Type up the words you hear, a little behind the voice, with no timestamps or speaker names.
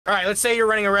All right, let's say you're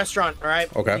running a restaurant, all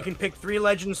right? Okay. You can pick 3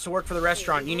 legends to work for the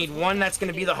restaurant. You need one that's going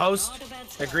to be the host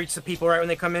that greets the people right when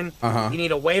they come in. You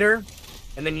need a waiter,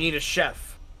 and then you need a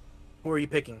chef. Who are you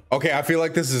picking? Okay, I feel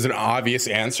like this is an obvious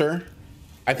answer.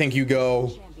 I think you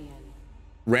go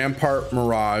Rampart,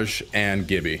 Mirage, and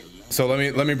Gibby. So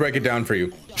let me break it down for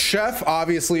you. Chef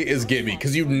obviously is Gibby,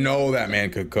 because you know that man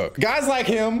could cook. Guys like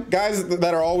him, guys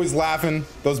that are always laughing,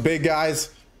 those big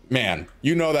guys, man,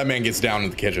 you know that man gets down in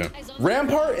the kitchen.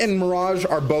 Rampart and Mirage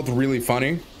are both really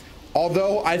funny.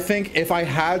 Although I think if I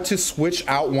had to switch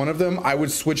out one of them, I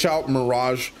would switch out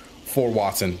Mirage for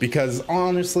Wattson, because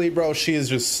honestly, bro, she is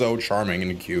just so charming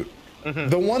and cute.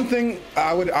 The one thing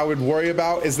I would worry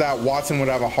about is that Wattson would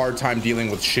have a hard time dealing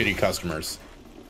with shitty customers.